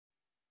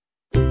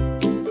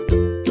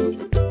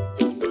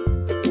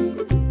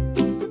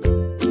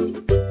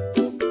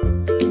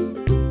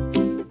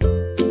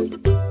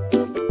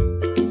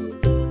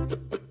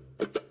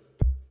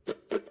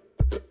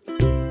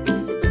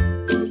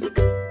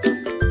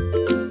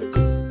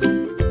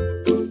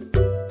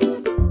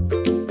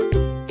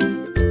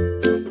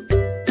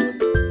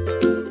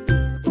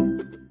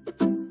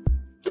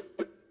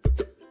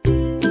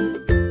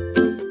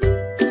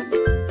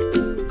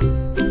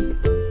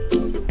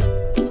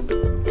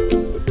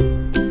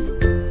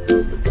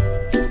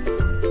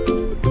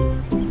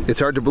It's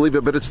hard to believe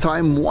it, but it's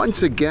time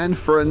once again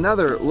for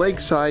another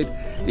Lakeside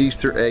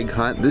Easter egg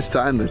hunt, this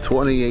time the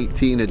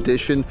 2018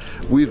 edition.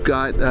 We've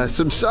got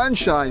some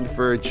sunshine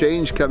for a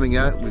change coming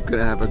out. We're going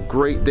to have a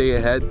great day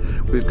ahead.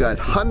 We've got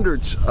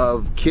hundreds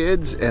of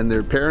kids and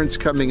their parents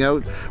coming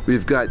out.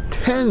 We've got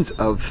tens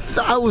of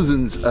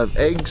thousands of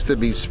eggs to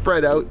be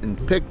spread out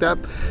and picked up.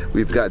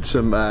 We've got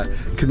some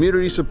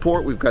community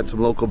support. We've got some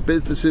local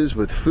businesses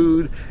with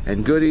food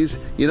and goodies.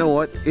 You know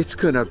what? It's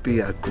going to be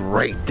a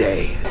great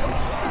day.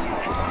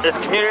 It's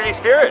community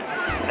spirit.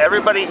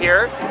 Everybody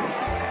here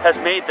has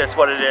made this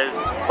what it is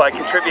by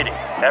contributing.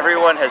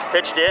 Everyone has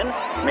pitched in,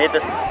 made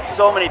this.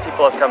 So many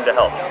people have come to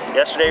help.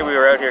 Yesterday we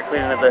were out here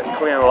cleaning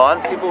the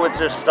lawn. People would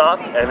just stop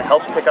and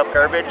help pick up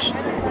garbage.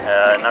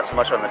 Not so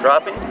much on the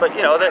droppings, but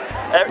you know,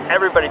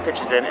 everybody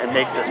pitches in and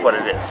makes this what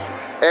it is.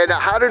 And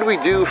how did we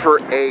do for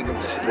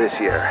eggs this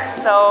year?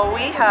 So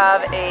we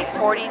have a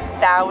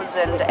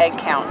 40,000 egg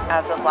count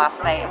as of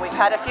last night. We've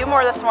had a few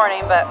more this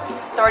morning, but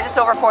so we're just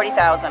over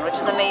 40,000, which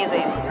is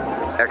amazing.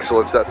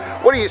 Excellent stuff.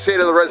 What do you say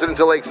to the residents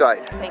of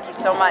Lakeside? Thank you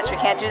so much. We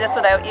can't do this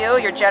without you.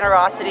 Your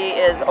generosity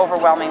is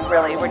overwhelming,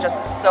 really. We're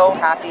just so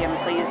happy and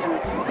pleased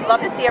and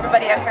love to see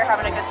everybody out here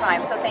having a good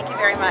time. So thank you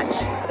very much.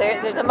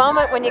 There's a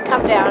moment when you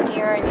come down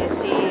here and you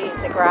see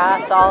the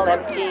grass all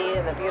empty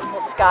and the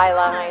beautiful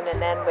skyline,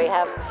 and then we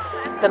have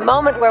the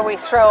moment where we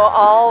throw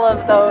all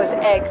of those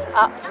eggs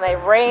up and they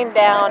rain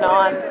down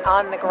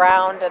on the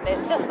ground, and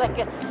it's just like,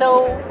 it's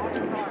so,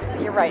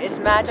 you're right, it's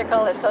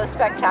magical, it's so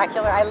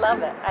spectacular. I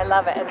love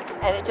it,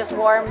 and it just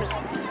warms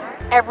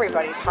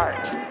everybody's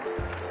heart.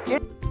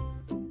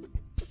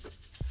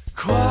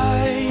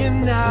 Quiet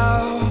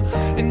now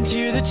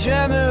into the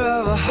tremor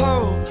of a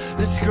hope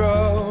that's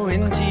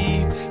growing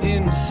deep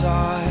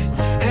inside.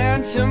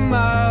 Hand to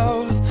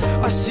mouth,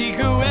 our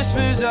secret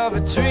whispers of a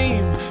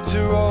dream to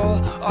roll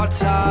our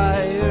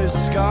tired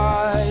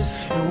skies.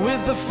 And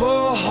with a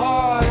full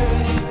heart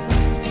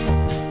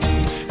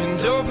and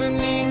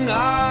opening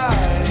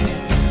eyes,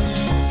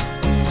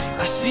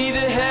 I see the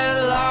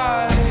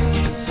headlights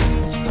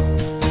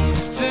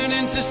turn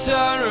into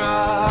sunrise.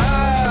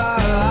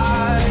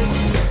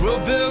 We'll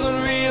build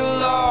and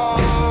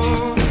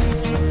reload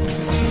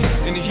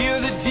and hear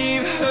the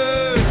deep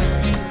hurt,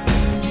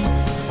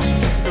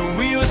 and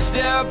we will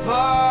step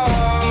up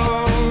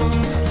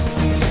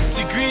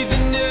to greet the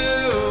new.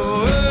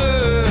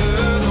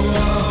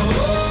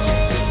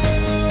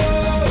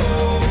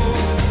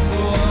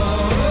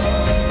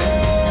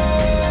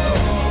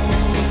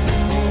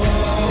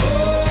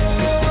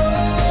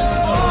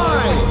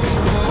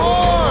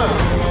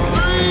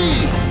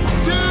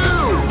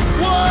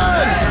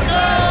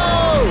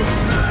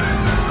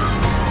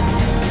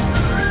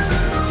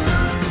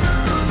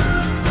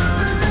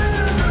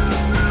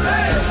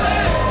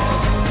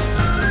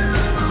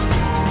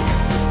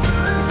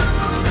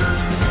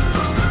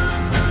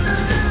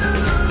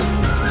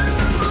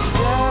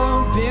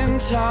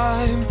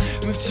 Time,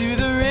 move to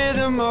the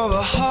rhythm of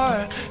a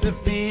heart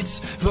that beats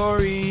for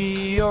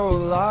real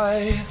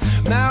light.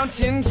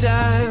 Mountain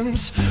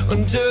dance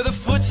under the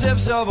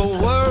footsteps of a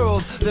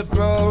world that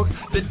broke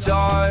the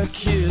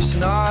darkest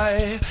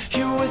night.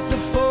 Here with the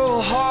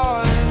full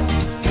heart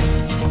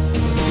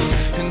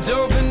and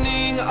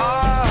opening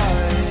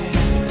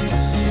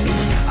eyes,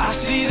 I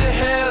see the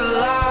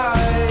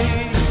headlights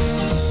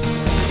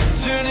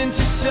turn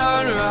into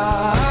sunrise.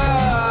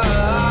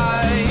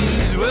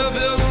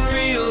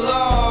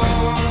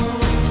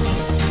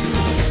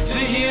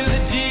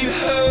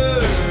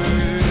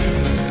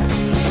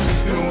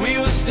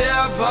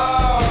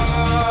 Bye.